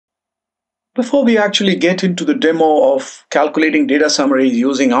Before we actually get into the demo of calculating data summaries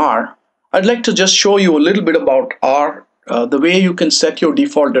using R, I'd like to just show you a little bit about R, the way you can set your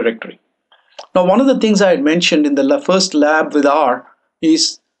default directory. Now, one of the things I had mentioned in the first lab with R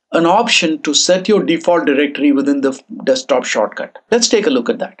is an option to set your default directory within the desktop shortcut. Let's take a look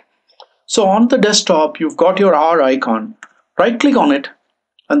at that. So on the desktop, you've got your R icon. Right click on it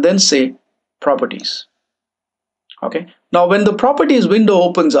and then say Properties. Okay. Now, when the Properties window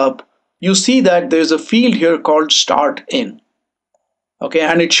opens up, you see that there's a field here called Start In. Okay,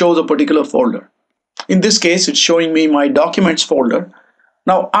 and it shows a particular folder. In this case, it's showing me my Documents folder.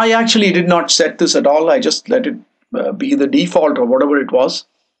 Now, I actually did not set this at all. I just let it be the default or whatever it was,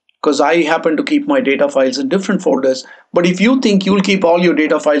 because I happen to keep my data files in different folders. But if you think you'll keep all your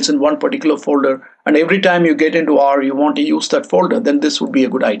data files in one particular folder, and every time you get into R, you want to use that folder, then this would be a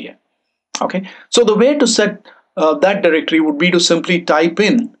good idea. Okay, so the way to set that directory would be to simply type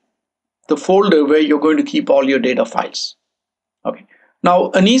in the folder where you're going to keep all your data files. Okay.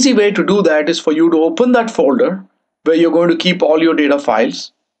 Now, an easy way to do that is for you to open that folder where you're going to keep all your data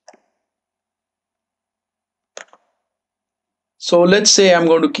files. So let's say I'm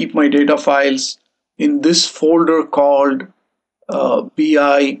going to keep my data files in this folder called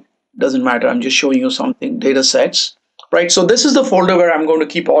BI, doesn't matter, I'm just showing you something, data sets, right? So this is the folder where I'm going to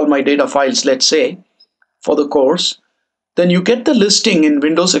keep all my data files, let's say, for the course. Then you get the listing in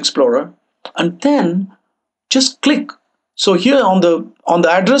Windows Explorer and then just click. So here on the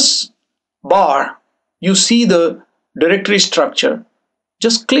address bar, you see the directory structure.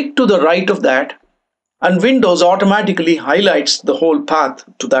 Just click to the right of that and Windows automatically highlights the whole path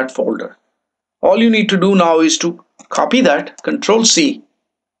to that folder. All you need to do now is to copy that, Control C,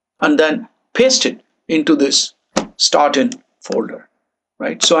 and then paste it into this Start In folder,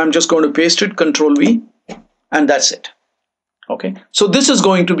 right? So I'm just going to paste it, Control V, and that's it. Okay, so this is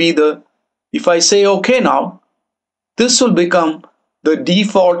going to be if I say OK now, this will become the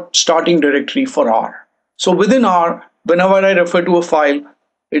default starting directory for R. So within R, whenever I refer to a file,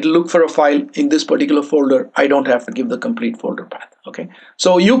 it'll look for a file in this particular folder. I don't have to give the complete folder path. Okay,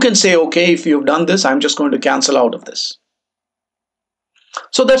 so you can say OK if you've done this. I'm just going to cancel out of this.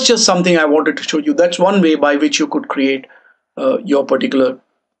 So that's just something I wanted to show you. That's one way by which you could create your particular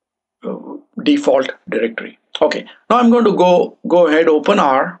default directory. Okay, now I'm going to go ahead, open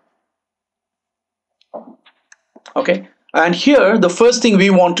R. Okay, and here the first thing we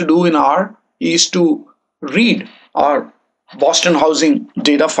want to do in R is to read our Boston housing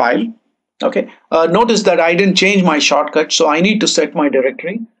data file. Okay, notice that I didn't change my shortcut, so I need to set my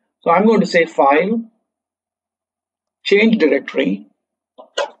directory. So I'm going to say File, Change Directory,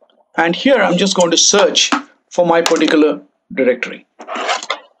 and here I'm just going to search for my particular directory.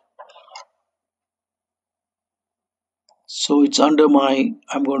 So it's under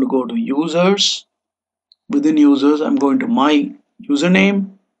I'm going to go to Users. Within Users, I'm going to my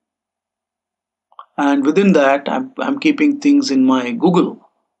username. And within that, I'm keeping things in my Google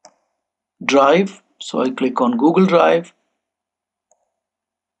Drive. So I click on Google Drive.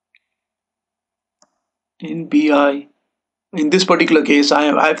 In BI, in this particular case,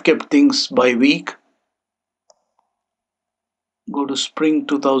 I've kept things by week. Go to Spring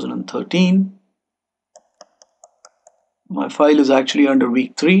 2013. My file is actually under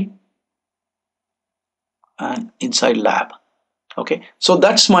week 3 and inside lab. Okay, so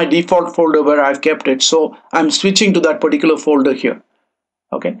that's my default folder where I've kept it. So I'm switching to that particular folder here.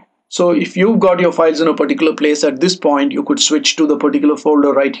 Okay, so if you've got your files in a particular place at this point, you could switch to the particular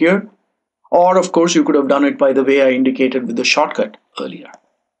folder right here. Or of course, you could have done it by the way I indicated with the shortcut earlier.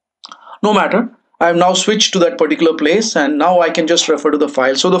 No matter, I've now switched to that particular place and now I can just refer to the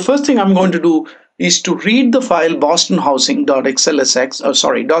file. So the first thing I'm going to do is to read the file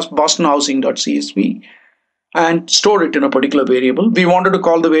bostonhousing.csv and store it in a particular variable. We wanted to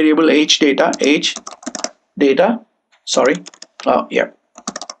call the variable hdata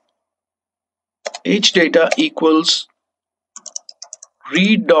hdata equals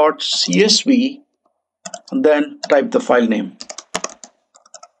read.csv and then type the file name.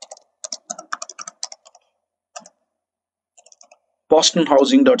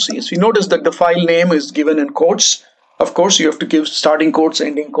 bostonhousing.csv. Notice that the file name is given in quotes. Of course, you have to give starting quotes,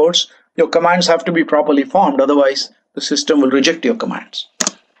 ending quotes. Your commands have to be properly formed, otherwise the system will reject your commands.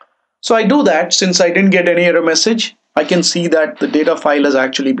 So I do that. Since I didn't get any error message, I can see that the data file has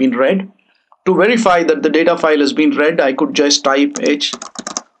actually been read. To verify that the data file has been read, I could just type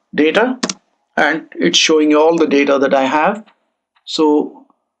hdata and it's showing all the data that I have. So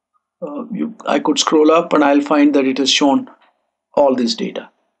I could scroll up and I'll find that it has shown all this data.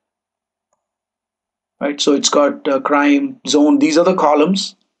 Right, so it's got crime, zone, these are the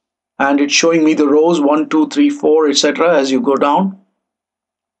columns. and it's showing me the rows 1, 2, 3, 4, etc. as you go down.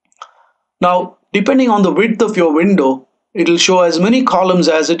 Now, depending on the width of your window, it'll show as many columns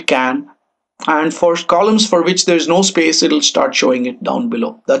as it can, and for columns for which there's no space, it'll start showing it down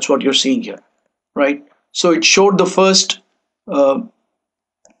below. That's what you're seeing here, right? So it showed the first, so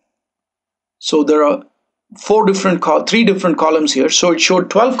there are three different columns here. So it showed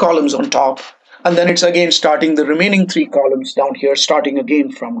 12 columns on top, and then it's again starting the remaining 3 columns down here, starting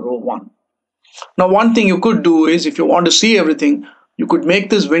again from row 1. Now, one thing you could do is, if you want to see everything, you could make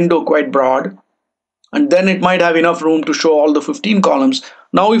this window quite broad, and then it might have enough room to show all the 15 columns.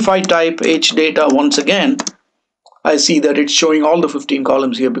 Now, if I type HData once again, I see that it's showing all the 15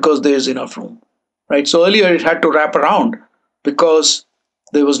 columns here because there's enough room, right? So earlier it had to wrap around because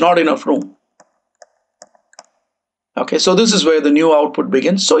there was not enough room. Okay, so this is where the new output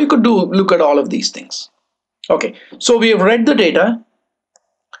begins. So you could look at all of these things. Okay, so we have read the data,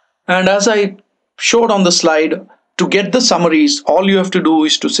 and as I showed on the slide, to get the summaries, all you have to do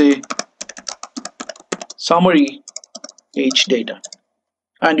is to say summary HData,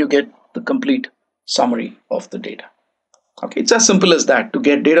 and you get the complete summary of the data. Okay, it's as simple as that to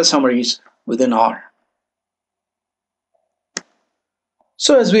get data summaries within R.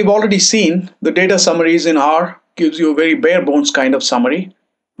 So as we've already seen, the data summaries in R gives you a very bare bones kind of summary: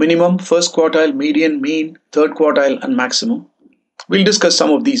 minimum, first quartile, median, mean, third quartile, and maximum. We'll discuss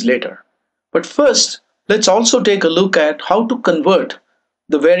some of these later. But first, let's also take a look at how to convert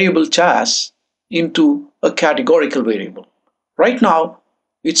the variable chas into a categorical variable. Right now,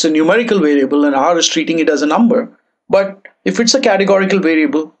 it's a numerical variable and R is treating it as a number. But if it's a categorical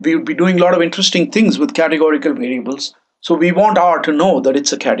variable, we would be doing a lot of interesting things with categorical variables. So we want R to know that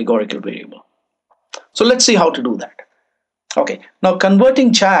it's a categorical variable. So let's see how to do that. Okay, now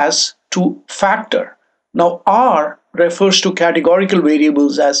converting chas to factor. Now R refers to categorical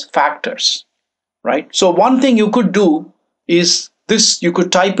variables as factors, right? So one thing you could do is this: you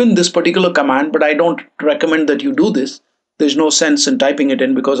could type in this particular command, but I don't recommend that you do this. There's no sense in typing it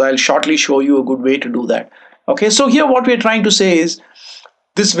in because I'll shortly show you a good way to do that. Okay, so here what we're trying to say is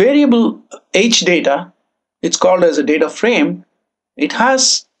this variable HData, it's called as a data frame. It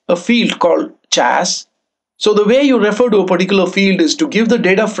has a field called chas. So the way you refer to a particular field is to give the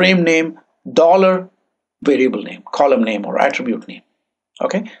data frame name dollar variable name, column name, or attribute name.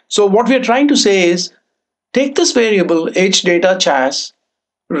 Okay, so what we're trying to say is take this variable HData chas,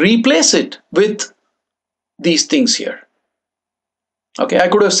 replace it with these things here. Okay, I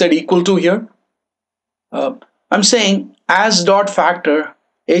could have said equal to here. I'm saying as dot factor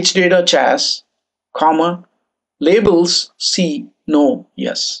HData chas, comma, labels C, no,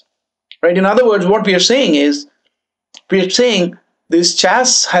 yes. Right? In other words, what we are saying is, we are saying this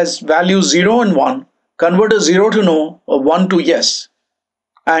chas has values 0 and 1, convert a 0 to no or 1 to yes,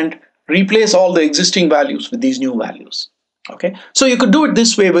 and replace all the existing values with these new values. Okay, so you could do it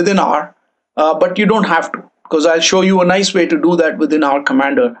this way within R, but you don't have to, because I'll show you a nice way to do that within R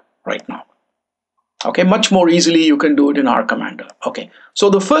Commander right now. Okay, much more easily you can do it in R Commander. Okay, so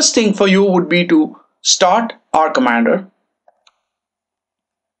the first thing for you would be to start R Commander.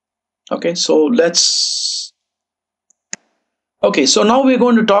 Okay, so so now we're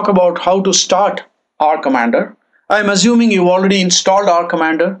going to talk about how to start R Commander. I'm assuming you've already installed R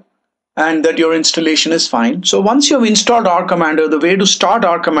Commander and that your installation is fine. So once you've installed R Commander, the way to start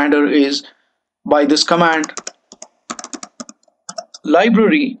R Commander is by this command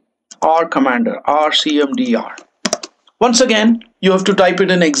library R Commander, RCMDR. Once again, you have to type it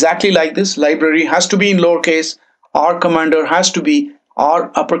in exactly like this. Library has to be in lowercase, R Commander has to be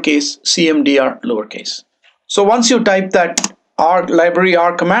R uppercase, CMDR lowercase. So once you type that library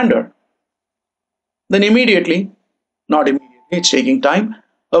R Commander, then immediately, not immediately, it's taking time,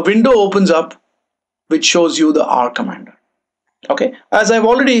 a window opens up which shows you the R Commander. Okay, as I've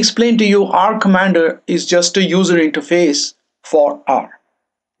already explained to you, R Commander is just a user interface for R.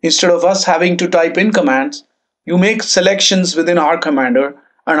 Instead of us having to type in commands, you make selections within R Commander,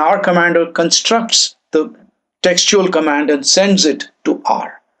 and R Commander constructs the textual command and sends it to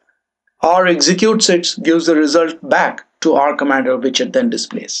R. R executes it, gives the result back to R Commander, which it then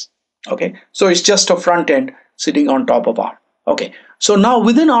displays. Okay, so it's just a front end sitting on top of R. Okay, so now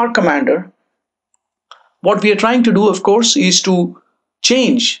within R Commander, what we are trying to do, of course, is to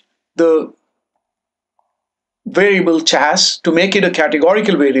change the variable chas to make it a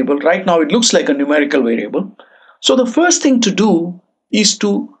categorical variable. Right now it looks like a numerical variable. So the first thing to do is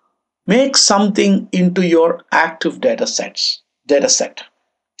to make something into your active data set.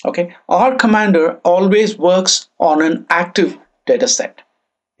 Okay, R Commander always works on an active data set.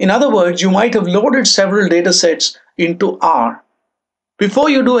 In other words, you might have loaded several data sets into R Before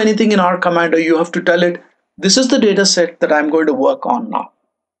you do anything in R Commander, you have to tell it, this is the data set that I'm going to work on now.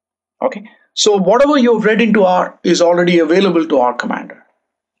 Okay, so whatever you've read into R is already available to R Commander.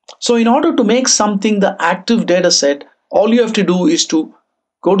 So in order to make something the active data set, all you have to do is to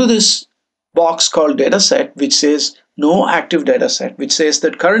go to this box called data set, which says no active data set, which says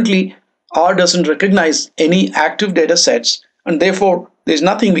that currently R doesn't recognize any active data sets, and therefore there's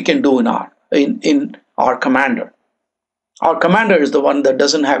nothing we can do in R Commander. R Commander is the one that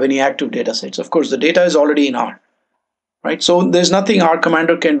doesn't have any active data sets. Of course, the data is already in R, right? So there's nothing R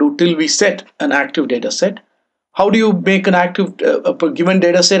Commander can do till we set an active data set. How do you make an active a given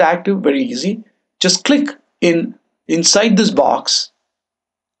data set active? Very easy. Just click inside this box,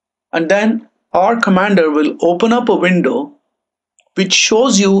 and then R Commander will open up a window which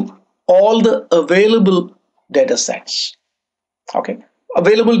shows you all the available data sets. Okay,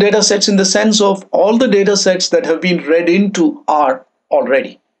 available data sets in the sense of all the data sets that have been read into R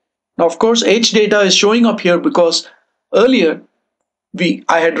already. Now, of course, H data is showing up here because earlier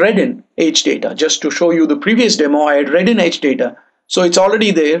I had read in H data. Just to show you the previous demo, I had read in H data, so it's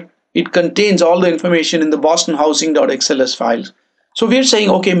already there. It contains all the information in the bostonhousing.xls files. So we're saying,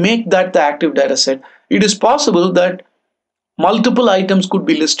 okay, make that the active data set. It is possible that multiple items could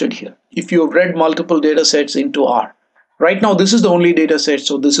be listed here if you have read multiple data sets into R. Right now, this is the only data set,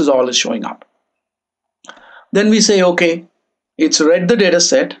 so this is all is showing up. Then we say, okay, it's read the data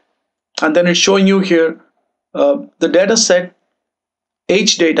set, and then it's showing you here the data set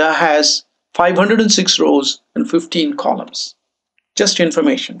H data has 506 rows and 15 columns. Just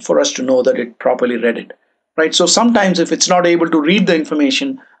information for us to know that it properly read it, right? So sometimes if it's not able to read the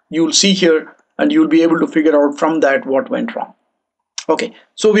information, you'll see here and you'll be able to figure out from that what went wrong. Okay,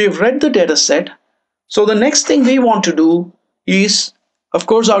 so we've read the data set. So the next thing we want to do is, of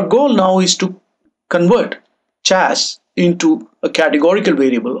course, our goal now is to convert Chas into a categorical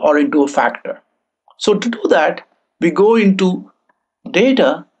variable or into a factor. So to do that, we go into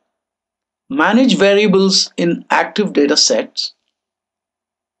data, manage variables in active data sets,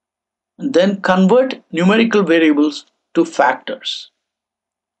 and then convert numerical variables to factors.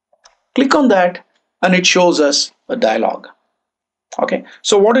 Click on that and it shows us a dialog. Okay,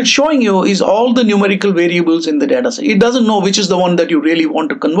 so what it's showing you is all the numerical variables in the data set. It doesn't know which is the one that you really want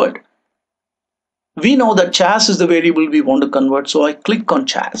to convert. We know that Chas is the variable we want to convert, so I click on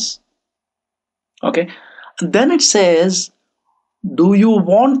Chas. Okay, and then it says, do you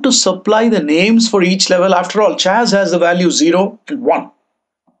want to supply the names for each level? After all, Chas has the value 0 and 1.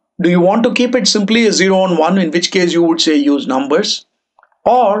 Do you want to keep it simply a 0 and 1, in which case you would say use numbers?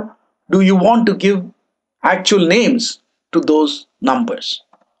 Or do you want to give actual names to those numbers?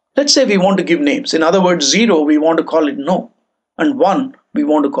 Let's say we want to give names. In other words, 0 we want to call it no, and 1 we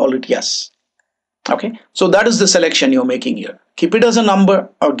want to call it yes. Okay, so that is the selection you're making here. Keep it as a number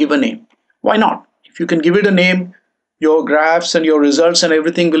or give a name. Why not? If you can give it a name, your graphs and your results and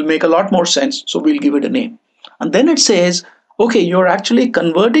everything will make a lot more sense. So we'll give it a name. And then it says, okay, you're actually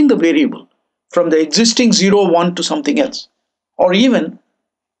converting the variable from the existing 0, 1 to something else. Or even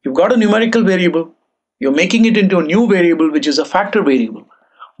you've got a numerical variable, you're making it into a new variable, which is a factor variable.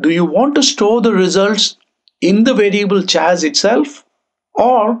 Do you want to store the results in the variable Chas itself?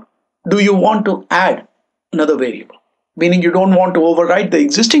 Or do you want to add another variable? Meaning you don't want to overwrite the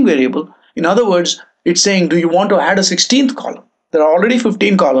existing variable. In other words, it's saying, do you want to add a 16th column? There are already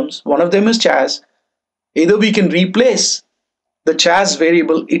 15 columns. One of them is Chas. Either we can replace the Chas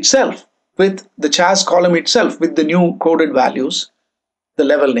variable itself with the Chas column itself with the new coded values, the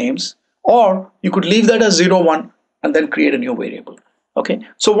level names, or you could leave that as 0, 1 and then create a new variable. Okay,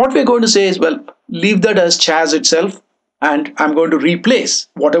 so what we're going to say is, well, leave that as Chas itself, and I'm going to replace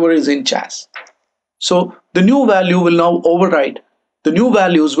whatever is in Chas. So the new value will now override. The new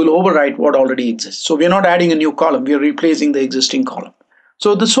values will overwrite what already exists. So we're not adding a new column, we are replacing the existing column.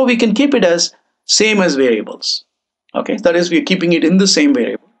 So we can keep it as same as variables. Okay, that is, we're keeping it in the same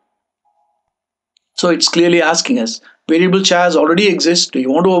variable. So it's clearly asking us, variable Chas already exists. Do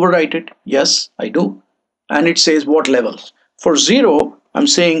you want to overwrite it? Yes, I do. And it says what levels. For 0, I'm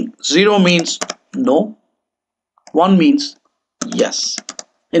saying 0 means no, 1 means yes.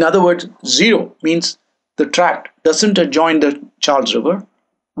 In other words, 0 means the tract doesn't adjoin the Charles River.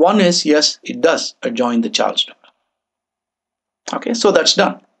 1 is yes, it does adjoin the Charles River. Okay, so that's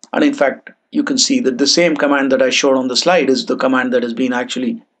done. And in fact, you can see that the same command that I showed on the slide is the command that has been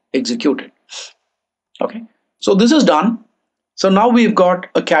actually executed. Okay, so this is done. So now we've got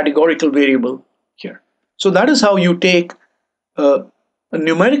a categorical variable here. So that is how you take a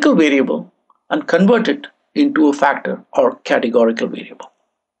numerical variable and convert it into a factor or categorical variable.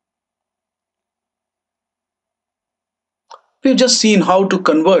 We've just seen how to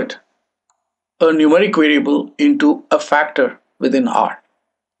convert a numeric variable into a factor within R.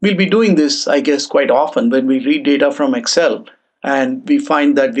 We'll be doing this, I guess, quite often when we read data from Excel and we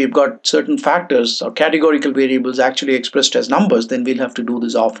find that we've got certain factors or categorical variables actually expressed as numbers, then we'll have to do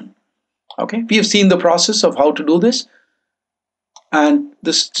this often. Okay, we have seen the process of how to do this, and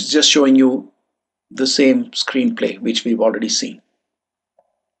this is just showing you the same screenplay which we've already seen.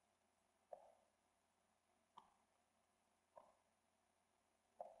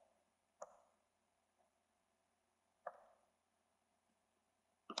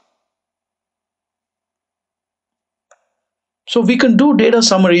 So we can do data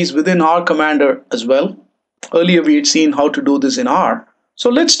summaries within R Commander as well. Earlier we had seen how to do this in R. So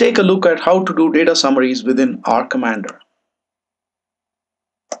let's take a look at how to do data summaries within R Commander.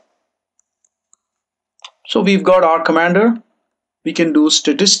 So we've got R Commander. We can do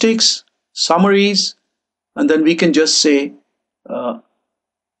statistics, summaries, and then we can just say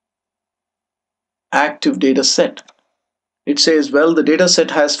active data set. It says, well, the data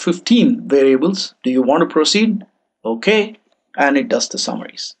set has 15 variables. Do you want to proceed? Okay. And it does the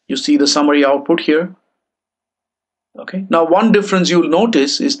summaries. You see the summary output here. Okay. Now, one difference you'll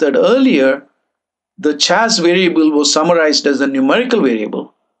notice is that earlier the Chas variable was summarized as a numerical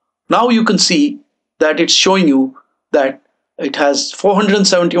variable. Now you can see that it's showing you that it has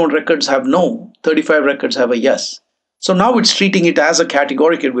 471 records have no, 35 records have a yes. So now it's treating it as a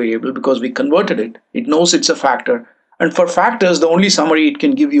categorical variable because we converted it. It knows it's a factor. And for factors, the only summary it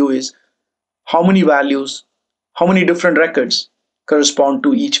can give you is how many values, how many different records correspond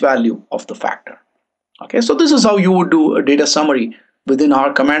to each value of the factor. Okay, so this is how you would do a data summary within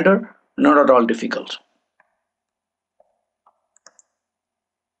R Commander, not at all difficult.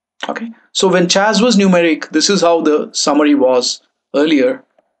 Okay, so when Chas was numeric, this is how the summary was earlier.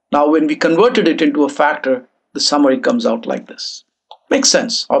 Now when we converted it into a factor, the summary comes out like this. Makes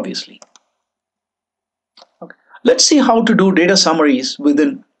sense, obviously. Okay. Let's see how to do data summaries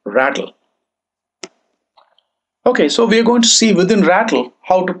within Rattle. Okay, so we are going to see within Rattle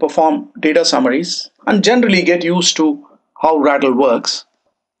how to perform data summaries and generally get used to how Rattle works.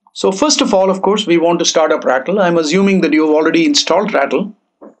 So first of all, of course, we want to start up Rattle. I'm assuming that you have already installed Rattle.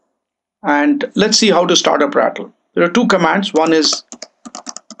 And let's see how to start up Rattle. There are two commands. One is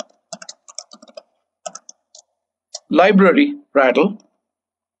library Rattle.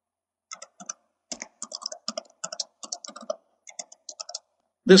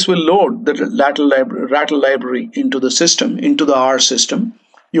 This will load the Rattle library into the system, into the R system.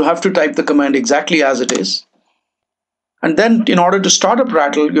 You have to type the command exactly as it is. And then in order to start up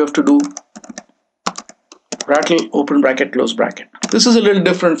Rattle, you have to do Rattle open bracket, close bracket. This is a little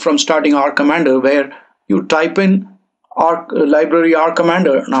different from starting R Commander where you type in R library R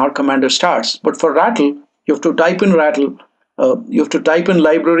Commander and R Commander starts. But for Rattle, you have to type in Rattle, you have to type in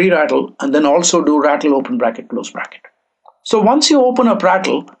library Rattle and then also do Rattle open bracket, close bracket. So once you open up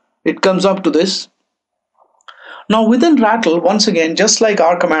Rattle, it comes up to this. Now within Rattle, once again, just like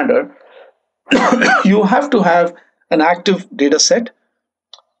R Commander, you have to have an active data set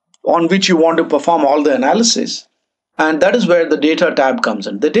on which you want to perform all the analysis. And that is where the data tab comes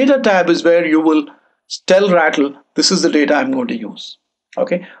in. The data tab is where you will tell Rattle, this is the data I'm going to use.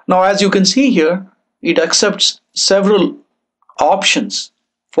 Okay. Now, as you can see here, it accepts several options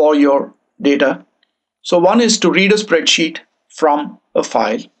for your data. So one is to read a spreadsheet from a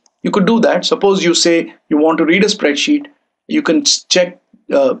file. You could do that. Suppose you say you want to read a spreadsheet, you can check,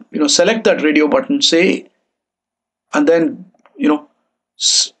 select that radio button, say, and then,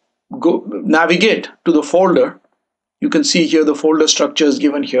 go navigate to the folder. You can see here the folder structure is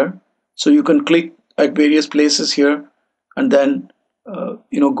given here. So you can click at various places here and then,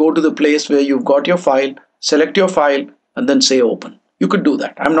 go to the place where you've got your file, select your file, and then say open. You could do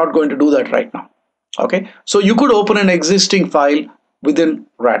that. I'm not going to do that right now. Okay, so you could open an existing file within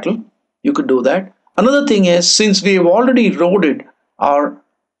Rattle. You could do that. Another thing is, since we have already loaded our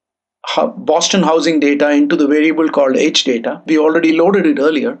Boston housing data into the variable called H data, we already loaded it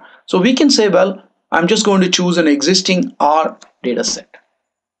earlier. So we can say, well, I'm just going to choose an existing R data set.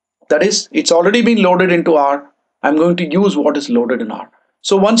 That is, it's already been loaded into R. I'm going to use what is loaded in R.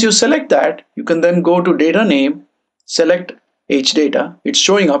 So once you select that, you can then go to data name, select H data. It's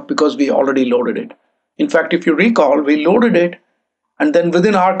showing up because we already loaded it. In fact, if you recall, we loaded it and then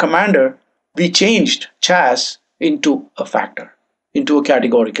within R Commander, we changed Chas into a factor, into a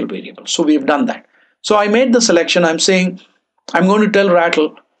categorical variable. So we've done that. So I made the selection. I'm saying I'm going to tell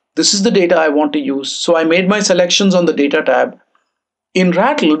Rattle, this is the data I want to use. So I made my selections on the data tab. In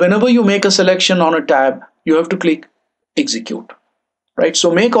Rattle, whenever you make a selection on a tab, you have to click execute, right?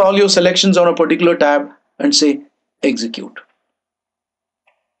 So make all your selections on a particular tab and say execute.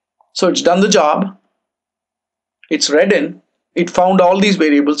 So it's done the job. It's read in. It found all these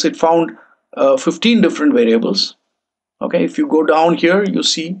variables. It found 15 different variables. Okay, if you go down here, you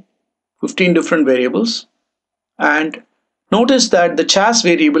see 15 different variables. And notice that the chas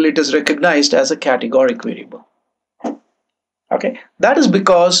variable, it is recognized as a categoric variable. Okay, that is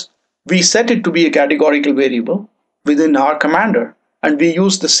because we set it to be a categorical variable within our commander, and we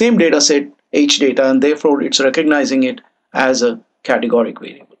use the same data set h data, and therefore it's recognizing it as a categoric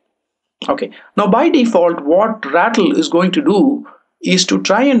variable. Okay, now by default, what Rattle is going to do is to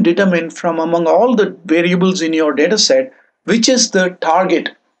try and determine from among all the variables in your data set which is the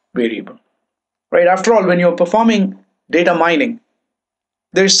target variable. Right, after all, when you're performing data mining,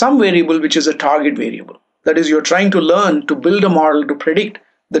 there is some variable which is a target variable. That is, you're trying to learn to build a model to predict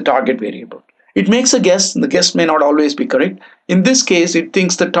the target variable. It makes a guess, and the guess may not always be correct. In this case, it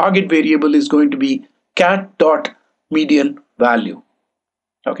thinks the target variable is going to be cat.median value.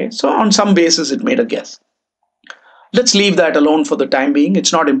 Okay, so on some basis, it made a guess. Let's leave that alone for the time being.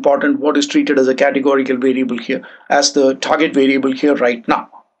 It's not important what is treated as a categorical variable here, as the target variable here right now.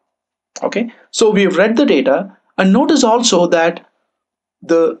 Okay, so we have read the data, and notice also that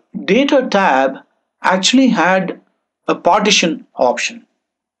the data tab actually had a partition option,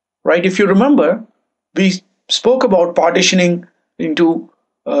 right? If you remember, we spoke about partitioning into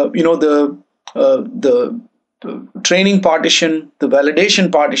the training partition, the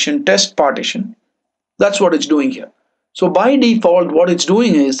validation partition, test partition. That's what it's doing here. So by default, what it's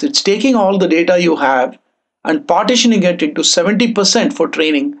doing is it's taking all the data you have and partitioning it into 70% for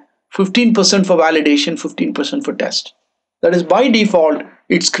training, 15% for validation, 15% for test. That is, by default,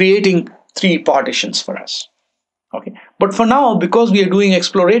 it's creating 3 partitions for us. Okay, but for now, because we are doing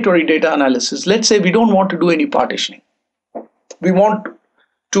exploratory data analysis, let's say we don't want to do any partitioning. We want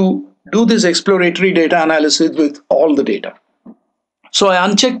to do this exploratory data analysis with all the data. So I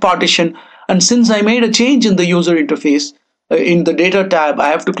uncheck partition, and since I made a change in the user interface in the data tab, I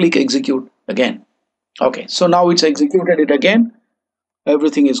have to click execute again. Okay, so now it's executed it again.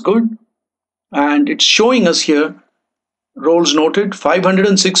 Everything is good, and it's showing us here roles noted,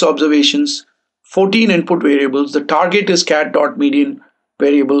 506 observations, 14 input variables. The target is cat.median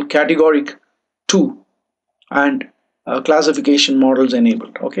variable, categoric 2, and classification models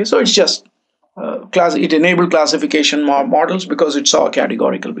enabled. Okay, so it's just it enabled classification models because it saw a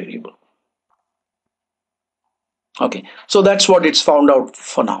categorical variable. Okay, so that's what it's found out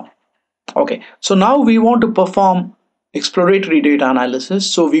for now. Okay, so now we want to perform exploratory data analysis.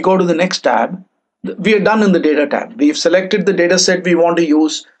 So we go to the next tab. We are done in the data tab. We've selected the data set we want to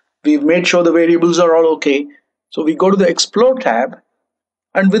use. We've made sure the variables are all okay. So we go to the explore tab,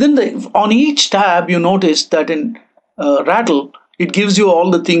 and on each tab, you notice that in Rattle, it gives you all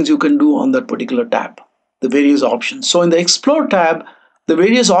the things you can do on that particular tab, the various options. So in the explore tab, the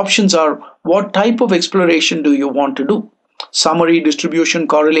various options are what type of exploration do you want to do? Summary, distribution,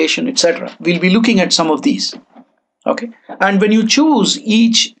 correlation, etc. We'll be looking at some of these. Okay, and when you choose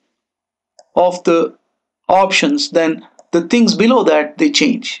each of the options, then the things below that, they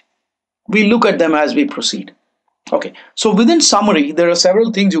change. We look at them as we proceed. Okay, so within summary, there are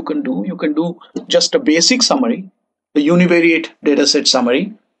several things you can do. You can do just a basic summary, a univariate dataset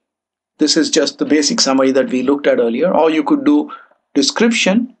summary. This is just the basic summary that we looked at earlier. Or you could do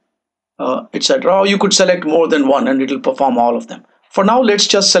description, etc. Or you could select more than one and it will perform all of them. For now, let's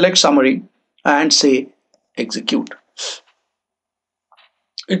just select summary and say execute.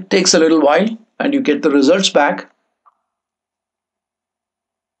 It takes a little while and you get the results back.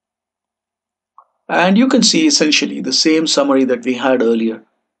 And you can see essentially the same summary that we had earlier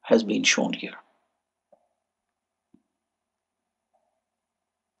has been shown here.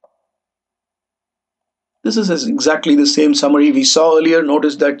 This is exactly the same summary we saw earlier.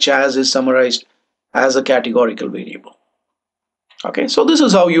 Notice that chas is summarized as a categorical variable. Okay, so this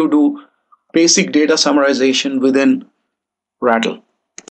is how you do basic data summarization within Rattle.